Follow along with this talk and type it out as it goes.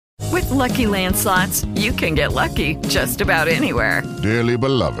Lucky Land Slots, you can get lucky just about anywhere. Dearly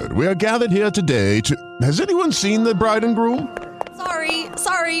beloved, we are gathered here today to... Has anyone seen the bride and groom?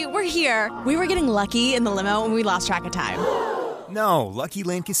 Sorry, we're here. We were getting lucky in the limo and we lost track of time. No, Lucky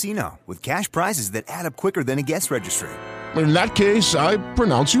Land Casino, with cash prizes that add up quicker than a guest registry. In that case, I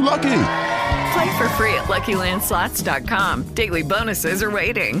pronounce you lucky. Play for free at LuckyLandSlots.com. Daily bonuses are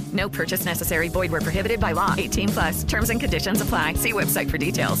waiting. No purchase necessary. Void where prohibited by law. 18+. Terms and conditions apply. See website for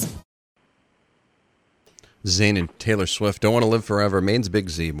details. Zayn and Taylor Swift, Don't Want to Live Forever. Maine's Big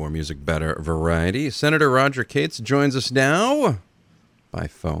Z, more music, better variety. Senator Roger Katz joins us now by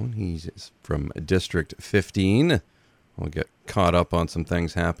phone. He's from District 15. We'll get caught up on some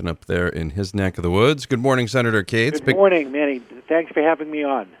things happen up there in his neck of the woods. Good morning, Senator Katz. Good morning, Manny. Thanks for having me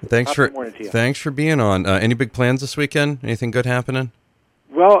on. Thanks for being on. Any big plans this weekend? Anything good happening?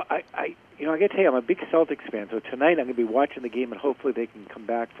 Well, I got to tell you, I'm a big Celtics fan, so tonight I'm going to be watching the game, and hopefully they can come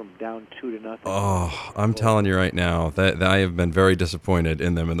back from down 2-0. Oh, I'm telling you right now that I have been very disappointed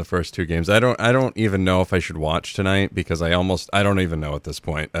in them in the first two games. I don't even know if I should watch tonight because I don't even know at this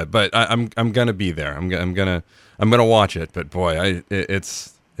point. But I'm going to be there. I'm gonna watch it. But boy,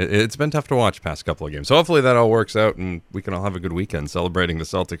 it's been tough to watch past couple of games. So hopefully that all works out and we can all have a good weekend celebrating the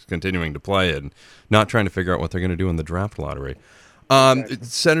Celtics continuing to play and not trying to figure out what they're going to do in the draft lottery.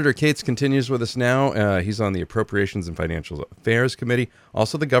 Senator Katz continues with us now. He's on the Appropriations and Financial Affairs Committee,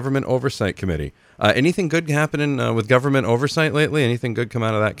 also the Government Oversight Committee. Anything good happening with government oversight lately? Anything good come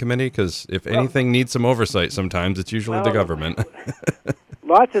out of that committee? Because if anything needs some oversight sometimes, it's usually the government.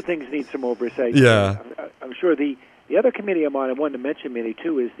 Lots of things need some oversight. Yeah. I'm sure the other committee I'm on, I wanted to mention, Manny,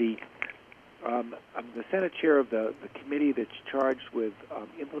 too, is I'm the Senate chair of the committee that's charged with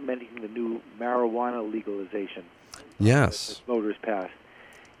implementing the new marijuana legalization. Yes. That voters passed.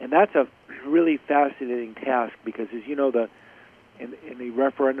 And that's a really fascinating task because, as you know, in the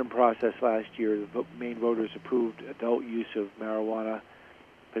referendum process last year, the Maine voters approved adult use of marijuana,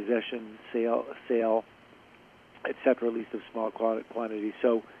 possession, sale, et cetera, at least of small quantities.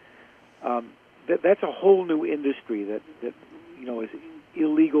 So that's a whole new industry that is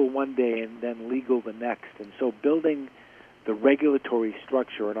illegal one day and then legal the next. And so building the regulatory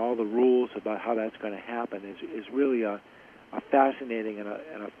structure and all the rules about how that's going to happen is really a fascinating and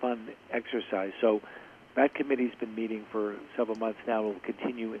a fun exercise. So that committee's been meeting for several months now. We'll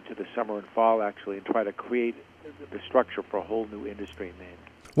continue into the summer and fall, actually, and try to create the structure for a whole new industry in Maine.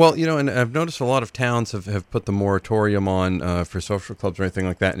 Well, and I've noticed a lot of towns have put the moratorium on for social clubs or anything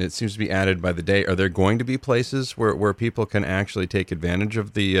like that, and it seems to be added by the day. Are there going to be places where people can actually take advantage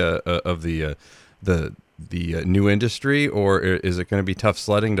of the new industry, or is it going to be tough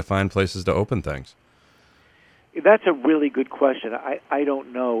sledding to find places to open things? That's a really good question. I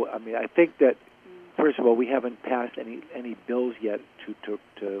don't know. I mean, I think that, first of all, we haven't passed any bills yet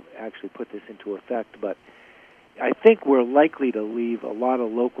to actually put this into effect, but I think we're likely to leave a lot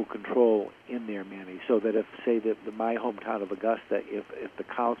of local control in there, Manny, so that if, say, my hometown of Augusta, if the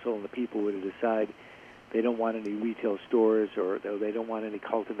council and the people were to decide they don't want any retail stores or they don't want any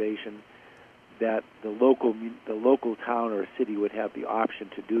cultivation, that the local town or city would have the option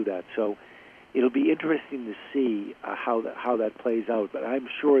to do that. So it'll be interesting to see how that plays out. But I'm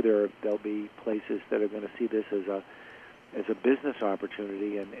sure there'll be places that are going to see this as a business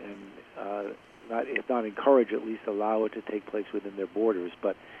opportunity and if not encourage, at least allow it to take place within their borders.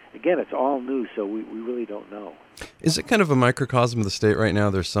 But again, it's all new, so we really don't know. Is it kind of a microcosm of the state right now?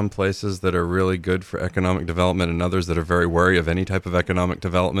 There's some places that are really good for economic development and others that are very wary of any type of economic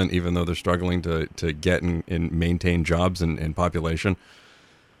development, even though they're struggling to get and maintain jobs and population?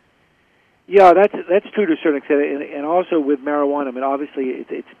 Yeah, that's true to a certain extent, and also with marijuana. I mean, obviously,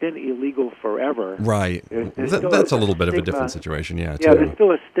 it's been illegal forever. Right. That's a little bit of a different situation, yeah. Yeah, there's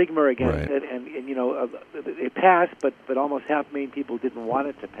still a stigma against right. it, and it passed, but almost half Maine people didn't want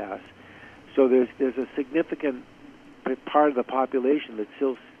it to pass. So there's a significant part of the population that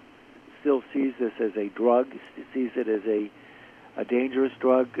still sees this as a drug, sees it as a dangerous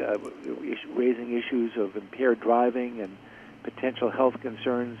drug, raising issues of impaired driving and potential health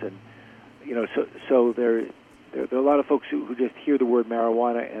concerns, and so there are a lot of folks who just hear the word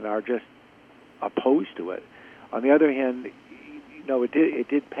marijuana and are just opposed to it. On the other hand, it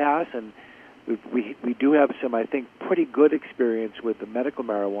did pass, and we do have some, I think, pretty good experience with the medical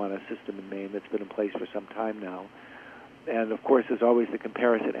marijuana system in Maine that's been in place for some time now. And of course, there's always the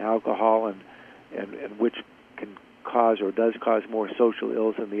comparison alcohol and which can cause or does cause more social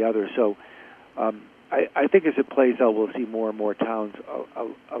ills than the other. So I think as it plays out, we'll see more and more towns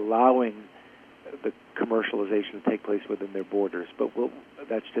allowing commercialization to take place within their borders. But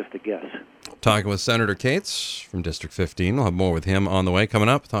that's just a guess. Talking with Senator Katz from District 15. We'll have more with him on the way coming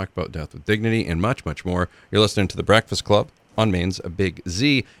up. Talk about death with dignity and much, much more. You're listening to The Breakfast Club on Maine's Big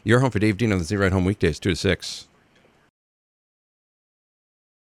Z. Your home for Dave Dean on the Z Right Home weekdays, 2 to 6.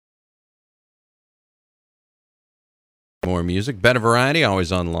 More music, better variety,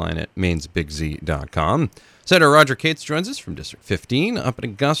 always online at mainsbigz.com. Senator Roger Katz joins us from District 15 up in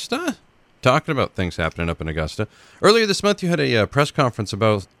Augusta, talking about things happening up in Augusta. Earlier this month, you had a press conference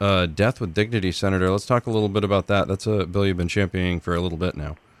about death with dignity, Senator. Let's talk a little bit about that. That's a bill you've been championing for a little bit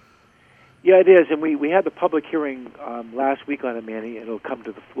now. Yeah, it is, and we had the public hearing last week on it, Manny. It'll come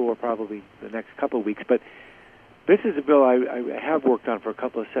to the floor probably the next couple of weeks, but this is a bill I have worked on for a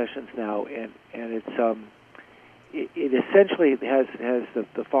couple of sessions now, and it's it essentially has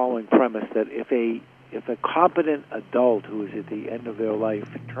the following premise, that if a competent adult who is at the end of their life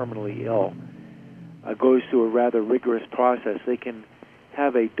terminally ill goes through a rather rigorous process, they can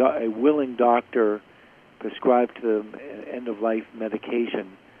have a willing doctor prescribe to them end-of-life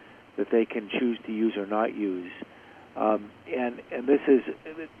medication that they can choose to use or not use. And this is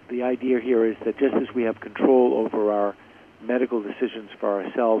the idea here is that just as we have control over our medical decisions for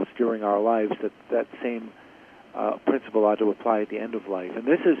ourselves during our lives, that same principle ought to apply at the end of life. And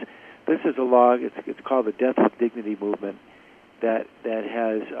this is a law. It's called the Death with Dignity movement that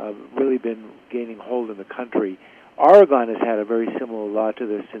has really been gaining hold in the country. Oregon has had a very similar law to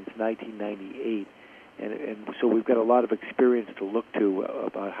this since 1998, and so we've got a lot of experience to look to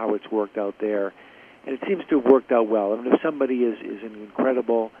about how it's worked out there, and it seems to have worked out well. I mean, if somebody is in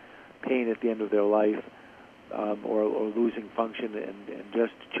incredible pain at the end of their life or losing function and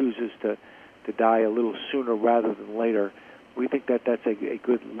just chooses to die a little sooner rather than later, we think that that's a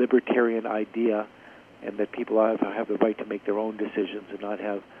good libertarian idea, and that people have the right to make their own decisions and not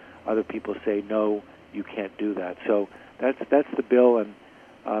have other people say, no, you can't do that. So that's the bill, and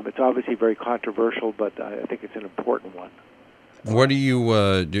it's obviously very controversial, but I think it's an important one. What do you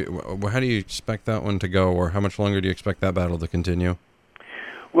how do you expect that one to go, or how much longer do you expect that battle to continue?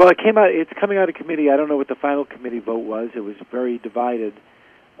 Well, it's coming out of committee. I don't know what the final committee vote was. It was very divided.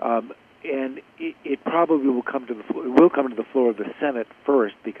 And it probably will come to the floor. It will come to the floor of the Senate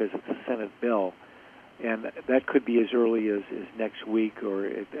first because it's a Senate bill, and that could be as early as next week or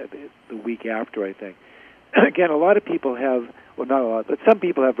the week after, I think. Again, a lot of people have, well, not a lot, but some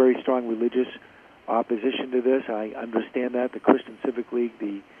people have very strong religious opposition to this. I understand that. The Christian Civic League,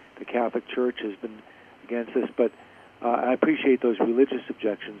 the Catholic Church has been against this, but I appreciate those religious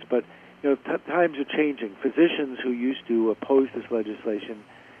objections. But times are changing. Physicians who used to oppose this legislation,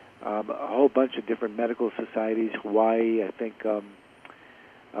 a whole bunch of different medical societies, Hawaii, I think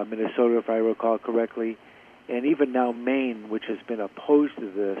Minnesota, if I recall correctly, and even now Maine, which has been opposed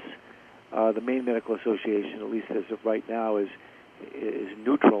to this. The Maine Medical Association, at least as of right now, is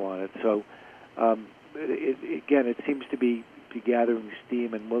neutral on it. So, it seems to be gathering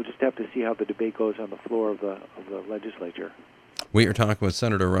steam, and we'll just have to see how the debate goes on the floor of the legislature. We are talking with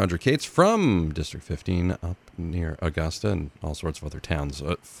Senator Roger Katz from District 15 up near Augusta and all sorts of other towns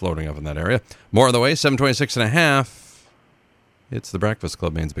floating up in that area. More on the way, 7:26.5. It's The Breakfast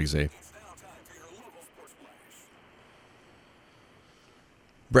Club, Maine's Big Z.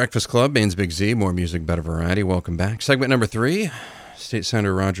 Breakfast Club, Maine's Big Z, more music, better variety. Welcome back. Segment number 3, State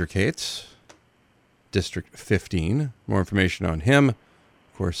Senator Roger Katz, District 15. More information on him.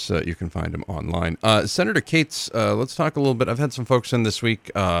 Of course, you can find him online. Senator Katz, let's talk a little bit. I've had some folks in this week.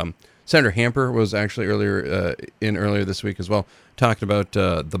 Senator Hamper was actually earlier this week as well, talking about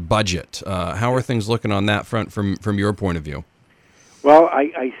the budget. How are things looking on that front from your point of view? Well,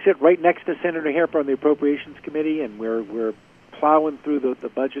 I sit right next to Senator Hamper on the Appropriations Committee, and we're plowing through the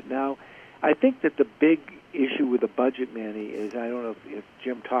budget now. I think that the big issue with the budget, Manny, is, I don't know if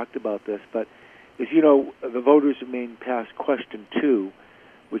Jim talked about this, but as you know, the voters of Maine passed Question 2,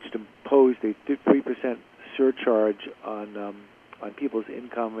 which imposed a 3% surcharge on people's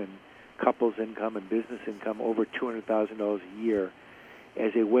income and couples' income and business income over $200,000 a year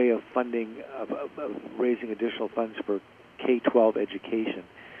as a way of funding, of raising additional funds for K-12 education.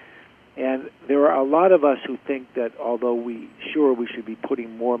 And there are a lot of us who think that although we should be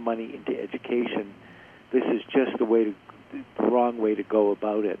putting more money into education, this is just the wrong way to go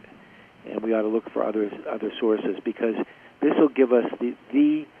about it, and we ought to look for other sources, because this will give us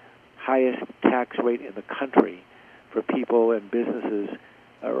the highest tax rate in the country for people and businesses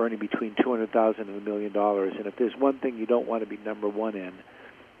earning between $200,000 and $1 million. And if there's one thing you don't want to be number one in,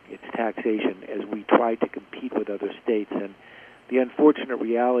 it's taxation, as we try to compete with other states. And the unfortunate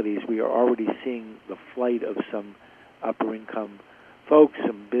reality is we are already seeing the flight of some upper-income folks,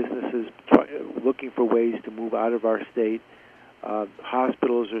 some businesses looking for ways to move out of our state.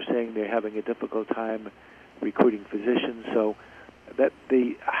 Hospitals are saying they're having a difficult time recruiting physicians. So that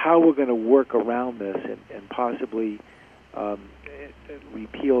how we're going to work around this and possibly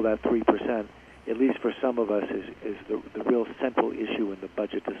repeal that 3%, at least for some of us, is the real central issue in the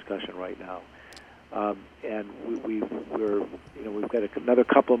budget discussion right now. And we've got another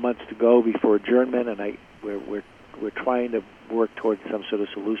couple of months to go before adjournment, and we're trying to work towards some sort of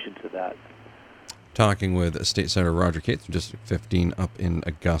solution to that. Talking with State Senator Roger Katz, District 15 up in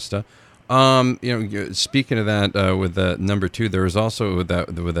Augusta. Speaking of that, with number 2, there was also the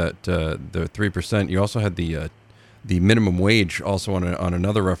 3%. You also had the minimum wage also on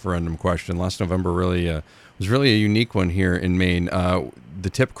another referendum question last November. Was really a unique one here in Maine. The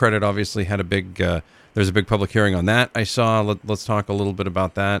tip credit obviously had there's a big public hearing on that. I saw. Let's talk a little bit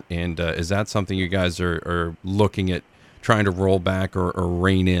about that. And is that something you guys are looking at trying to roll back or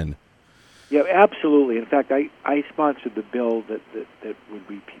rein in? Yeah, absolutely. In fact, I sponsored the bill that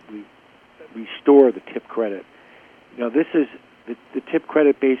would restore the tip credit. This is the tip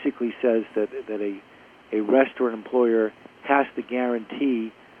credit basically says that a restaurant employer has to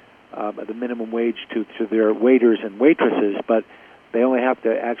guarantee the minimum wage to their waiters and waitresses, but they only have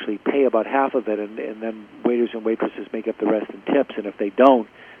to actually pay about half of it, and then waiters and waitresses make up the rest in tips. And if they don't,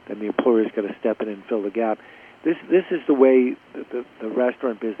 then the employer's got to step in and fill the gap. This is the way the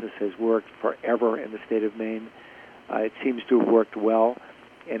restaurant business has worked forever in the state of Maine. It seems to have worked well.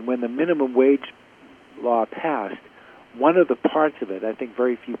 And when the minimum wage law passed, one of the parts of it, I think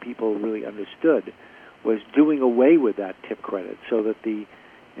very few people really understood, was doing away with that tip credit so that the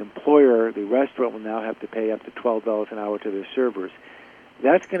employer, the restaurant, will now have to pay up to $12 an hour to their servers.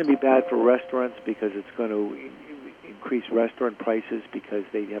 That's going to be bad for restaurants because it's going to increase restaurant prices because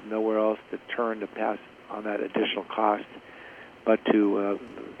they have nowhere else to turn to pass on that additional cost, but to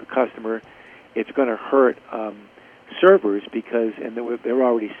the customer. It's going to hurt servers because, and they're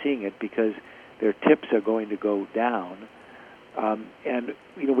already seeing it, because their tips are going to go down. And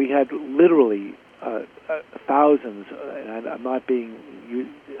we had literally thousands, and I'm not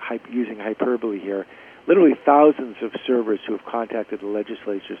using hyperbole here, literally thousands of servers who have contacted the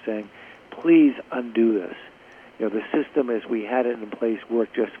legislature saying, please undo this. The system as we had it in place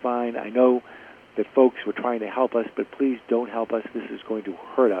worked just fine. I know that folks were trying to help us, but please don't help us. This is going to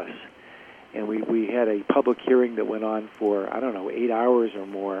hurt us. And we had a public hearing that went on for, 8 hours or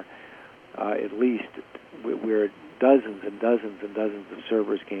more, at least, where dozens and dozens and dozens of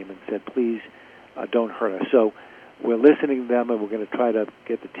servers came and said, please don't hurt us. So we're listening to them, and we're going to try to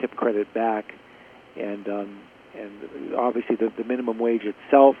get the tip credit back. And obviously the minimum wage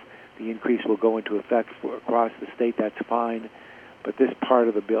itself, the increase will go into effect across the state. That's fine. But this part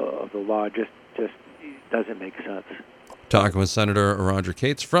of the bill, of the law, just doesn't make sense. Talking with Senator Roger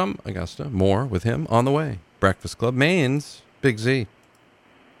Katz from Augusta. More with him on the way. Breakfast Club, Maine's Big Z.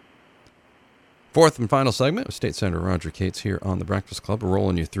 Fourth and final segment with State Senator Roger Katz here on the Breakfast Club. We're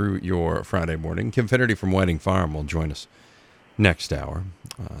rolling you through your Friday morning. Kim Finnerty from Whiting Farm will join us next hour.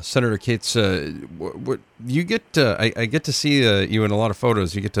 Senator Katz, you get I get to see you in a lot of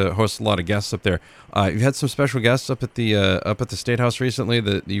photos. You get to host a lot of guests up there. You've had some special guests up at the State House recently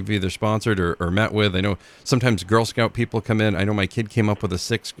that you've either sponsored or met with. I know sometimes Girl Scout people come in. I know my kid came up with a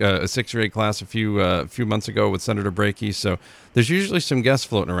sixth grade class a few months ago with Senator Brakey. So there's usually some guests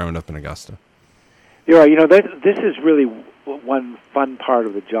floating around up in Augusta. Yeah, this is really one fun part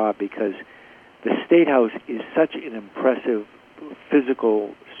of the job because the State House is such an impressive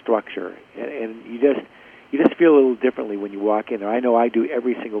physical structure, and you just feel a little differently when you walk in there. I know I do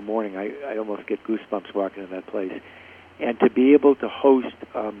every single morning. I almost get goosebumps walking in that place. And to be able to host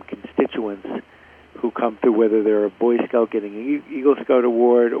constituents who come through, whether they're a Boy Scout getting an Eagle Scout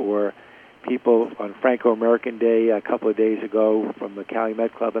award or people on Franco-American Day a couple of days ago from the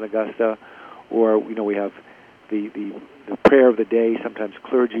Calumet Club in Augusta, or we have the prayer of the day. Sometimes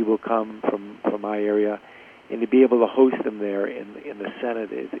clergy will come from my area. And to be able to host them there in the Senate,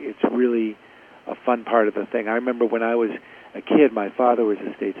 it's really a fun part of the thing. I remember when I was a kid, my father was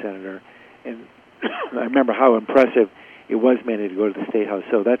a state senator, and I remember how impressive it was managing to go to the State House.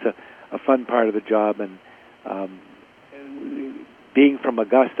 So that's a fun part of the job. And being from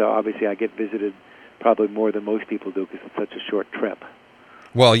Augusta, obviously I get visited probably more than most people do because it's such a short trip.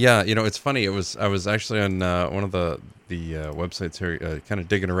 Well, yeah, it's funny. I was actually on one of the websites here, kind of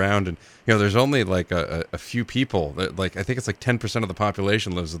digging around, and there's only like a few people that, like, I think it's like 10% of the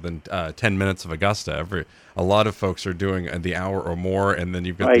population lives within 10 minutes of Augusta. A lot of folks are doing the hour or more, and then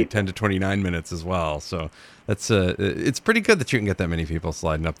you've got the 10 to 29 minutes as well. So that's it's pretty good that you can get that many people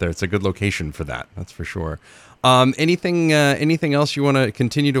sliding up there. It's a good location for that. That's for sure. Anything else you want to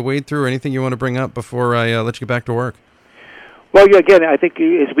continue to wade through? Or anything you want to bring up before I let you get back to work? Well, yeah, again, I think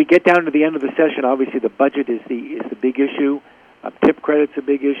as we get down to the end of the session, obviously the budget is the big issue. Tip credit's a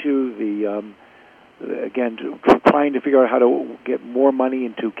big issue. Again, trying to figure out how to get more money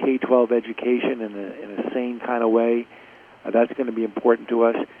into K-12 education in a sane kind of way. That's going to be important to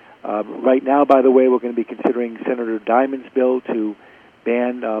us. Right now, by the way, we're going to be considering Senator Diamond's bill to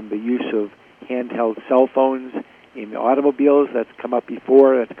ban the use of handheld cell phones in automobiles. That's come up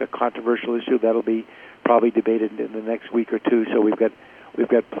before. That's a controversial issue. That'll be probably debated in the next week or two. So we've got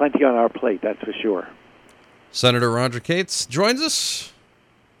plenty on our plate. That's for sure. Senator Roger Katz joins us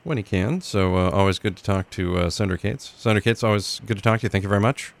when he can. So always good to talk to Senator Katz. Senator Katz, always good to talk to you. Thank you very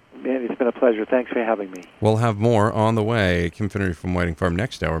much. Man, it's been a pleasure. Thanks for having me. We'll have more on the way. Kim Finnery from Whiting Farm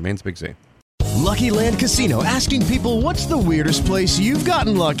next hour. Maine's Big Z. Lucky Land Casino, asking people, what's the weirdest place you've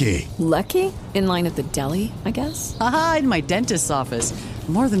gotten lucky? Lucky? In line at the deli, I guess? Aha, in my dentist's office.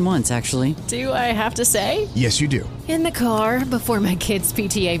 More than once, actually. Do I have to say? Yes, you do. In the car before my kids'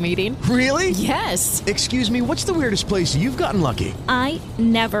 PTA meeting. Really? Yes. Excuse me, what's the weirdest place you've gotten lucky? I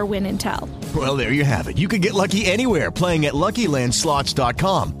never win and tell. Well, there you have it. You can get lucky anywhere, playing at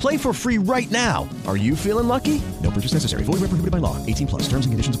LuckyLandSlots.com. Play for free right now. Are you feeling lucky? No purchase necessary. Void where prohibited by law. 18+. Terms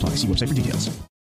and conditions apply. See website for details.